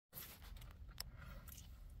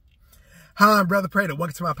Hi, I'm Brother Prater.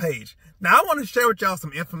 Welcome to my page. Now, I want to share with y'all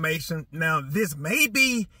some information. Now, this may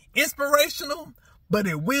be inspirational, but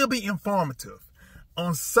it will be informative.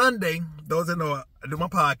 On Sunday, those that know, I do my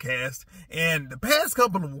podcast, and the past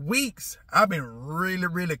couple of weeks, I've been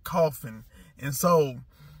really coughing. And so,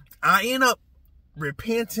 I end up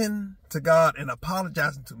repenting to God and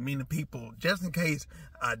apologizing to many people just in case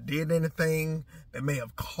I did anything that may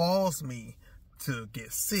have caused me to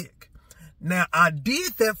get sick. Now, I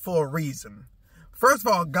did that for a reason. First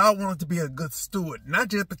of all, God wanted to be a good steward, not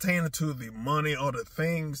just pertaining to the money or the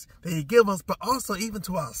things that he gives us, but also even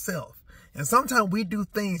to ourselves. And sometimes we do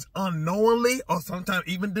things unknowingly or sometimes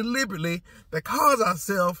even deliberately that cause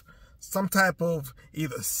ourselves some type of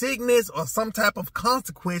either sickness or some type of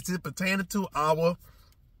consequences pertaining to our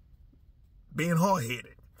being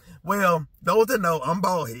hard-headed. Well, those that know, I'm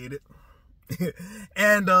bald-headed.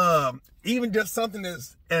 And even just something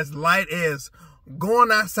as light as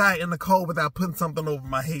going outside in the cold without putting something over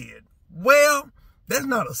my head. Well, that's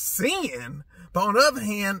not a sin. But on the other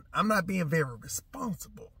hand, I'm not being very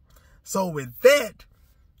responsible. So with that,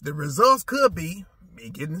 the results could be me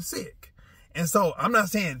getting sick. And so I'm not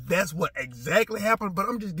saying that's what exactly happened, but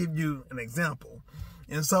I'm just giving you an example.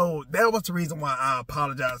 And so that was the reason why I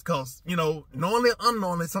apologize. Because, you know, knowingly or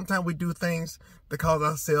unknowingly, sometimes we do things that cause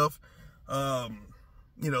ourselves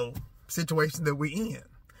situations that we're in.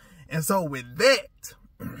 And so with that,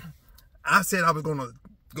 I said I was going to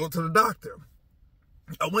go to the doctor.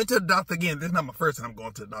 I went to the doctor again. This is not my first time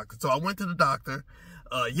going to the doctor. So I went to the doctor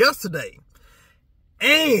yesterday.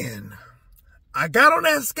 And I got on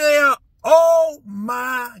that scale. Oh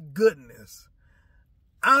my goodness.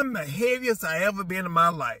 I'm the heaviest I ever been in my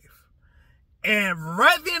life. And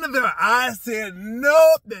right then and there, I said, no,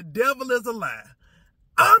 the devil is a lie.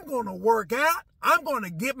 I'm going to work out. I'm going to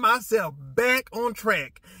get myself back on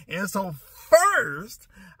track. And so first,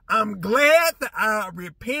 I'm glad that I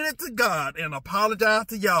repented to God and apologized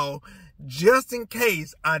to y'all just in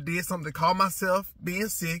case I did something to call myself being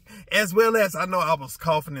sick, as well as I know I was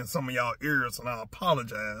coughing in some of y'all ears and I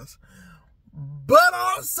apologize. But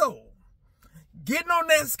also, getting on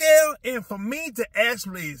that scale and for me to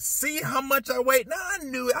actually see how much I weigh. Now, I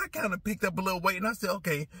knew I kind of picked up a little weight and I said,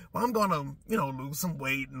 okay, well, I'm going to, lose some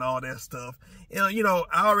weight and all that stuff. I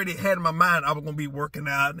already had in my mind I was going to be working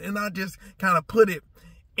out and I just kind of put it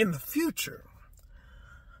in the future.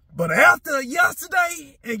 But after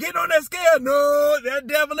yesterday and getting on that scale, no, that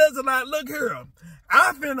devil is a lie. Look here.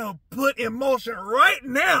 I'm finna put in motion right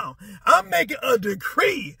now. I'm making a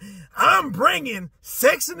decree. I'm bringing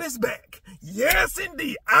sexiness back. Yes,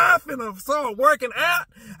 indeed. I'm finna start working out.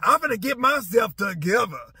 I'm finna get myself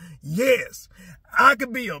together. Yes, I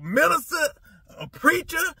could be a minister, a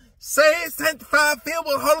preacher, saved, sanctified, filled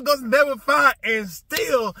with the Holy Ghost and devil fire, and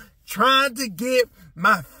still trying to get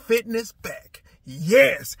my fitness back.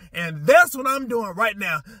 Yes, and that's what I'm doing right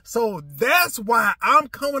now. So that's why I'm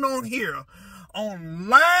coming on here on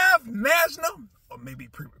live national, or maybe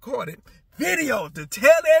pre-recorded, video to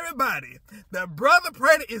tell everybody that Brother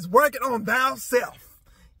Prater is working on thou self.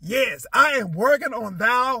 Yes, I am working on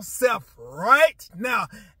thou self right now.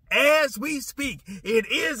 As we speak, it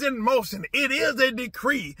is in motion. It is a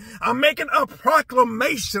decree. I'm making a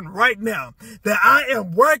proclamation right now that I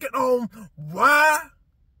am working on Y-O-U.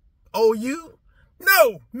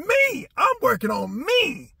 No, me. I'm working on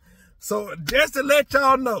me. So just to let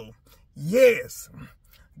y'all know, yes,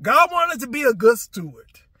 God wanted to be a good steward.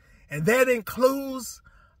 And that includes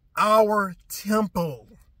our temple.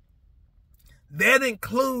 That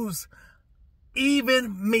includes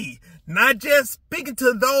even me. Not just speaking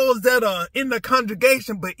to those that are in the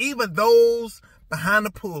congregation, but even those behind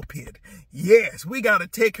the pulpit. Yes, we got to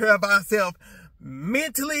take care of ourselves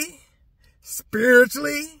mentally,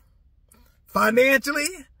 spiritually,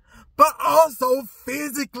 financially, but also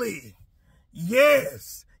physically.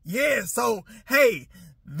 Yes. So, hey,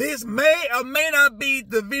 this may or may not be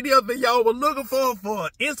the video that y'all were looking for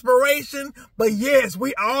inspiration, but yes,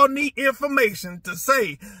 we all need information to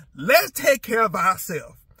say, let's take care of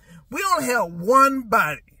ourselves. We only have one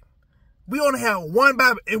body.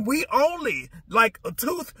 And we only, like a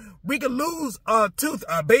tooth, we can lose a tooth,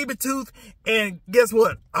 a baby tooth, and guess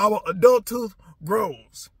what? Our adult tooth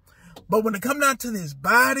grows. But when it comes down to this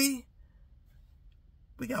body,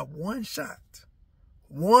 we got one shot.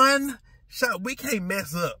 One shot. We can't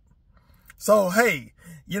mess up. So, hey,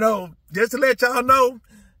 just to let y'all know,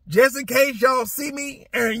 just in case y'all see me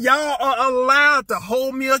and y'all are allowed to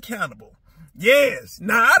hold me accountable. Yes.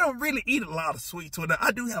 Now, I don't really eat a lot of sweets.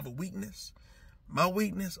 I do have a weakness. My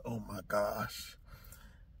weakness, oh my gosh.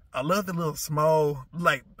 I love the little small,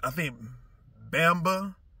 like, I think,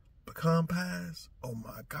 Bamba pecan pies. Oh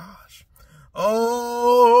my gosh.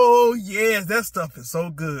 Oh, yes, that stuff is so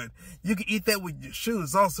good. You can eat that with your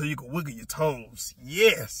shoes. Also, you can wiggle your toes.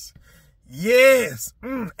 Yes. Yes.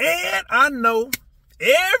 And I know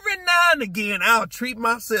every now and again, I'll treat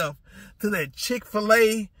myself to that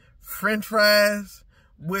Chick-fil-A French fries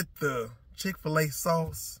with the Chick-fil-A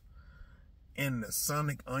sauce and the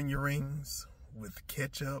Sonic onion rings with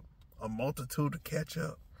ketchup, a multitude of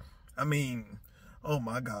ketchup. I mean, oh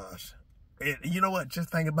my gosh. And you know what? Just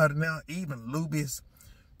think about it now. Even Luby's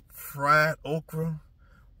fried okra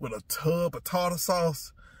with a tub of tartar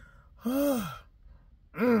sauce. Y'all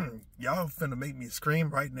finna make me scream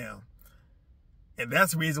right now. And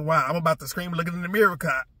that's the reason why I'm about to scream looking in the mirror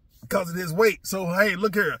because of this weight. So, hey,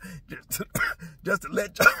 look here. Just to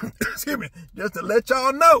let y'all, excuse me, just to let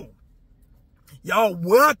y'all know, y'all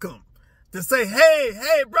welcome to say,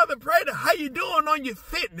 hey, Brother Prater, how you doing on your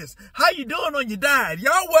fitness? How you doing on your diet?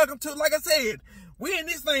 Y'all welcome to, like I said, we in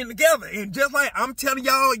this thing together. And just like I'm telling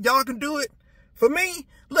y'all, y'all can do it for me.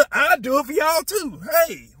 Look, I'll do it for y'all too.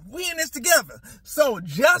 Hey, we in this together. So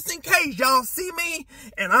just in case y'all see me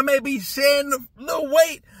and I may be shedding a little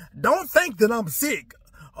weight, don't think that I'm sick.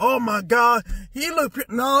 Oh my God, he look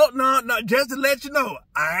pretty. No, just to let you know,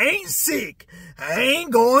 I ain't sick. I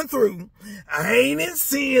ain't going through. I ain't in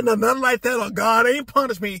sin or nothing like that, or God ain't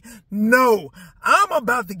punished me. No, I'm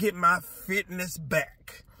about to get my fitness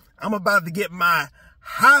back. I'm about to get my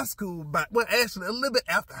high school back. Well, actually, a little bit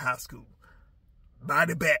after high school.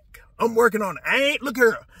 Body back. I'm working on it. Look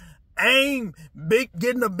here. I ain't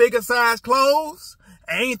getting a bigger size clothes.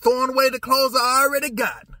 I ain't throwing away the clothes I already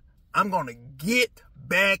got. I'm going to get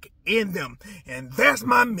back in them. And that's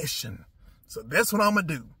my mission. So that's what I'm going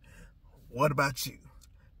to do. What about you?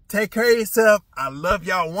 Take care of yourself. I love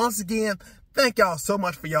y'all once again. Thank y'all so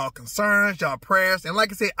much for y'all concerns, y'all prayers. And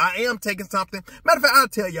like I said, I am taking something. Matter of fact, I'll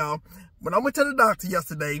tell y'all, when I went to the doctor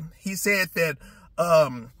yesterday, he said that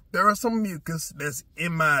there are some mucus that's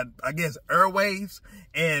in my, I guess, airways.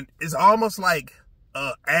 And it's almost like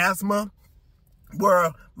asthma,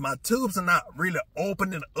 where my tubes are not really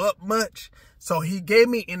opening up much. So he gave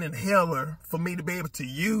me an inhaler for me to be able to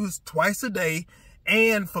use twice a day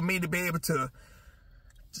and for me to be able to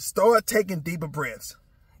start taking deeper breaths.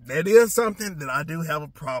 That is something that I do have a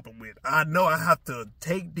problem with. I know I have to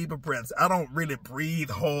take deeper breaths. I don't really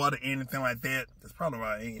breathe hard or anything like that. That's probably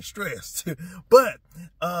why I ain't stressed. But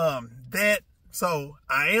so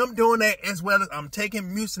I am doing that, as well as I'm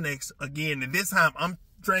taking Mucinex again. And this time I'm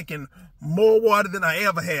drinking more water than I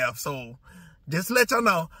ever have. So just to let y'all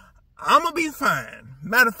know, I'm going to be fine.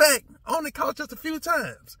 Matter of fact, I only caught just a few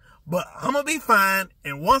times. But I'm going to be fine.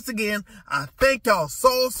 And once again, I thank y'all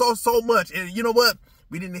so much. And you know what?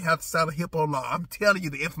 We didn't even have to sign a HIPAA law. I'm telling you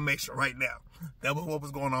the information right now. That was what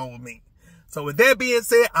was going on with me. So with that being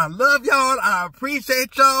said, I love y'all. I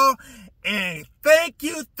appreciate y'all. And thank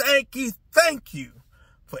you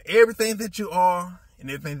for everything that you are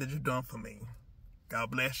and everything that you've done for me.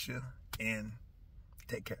 God bless you and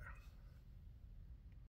take care.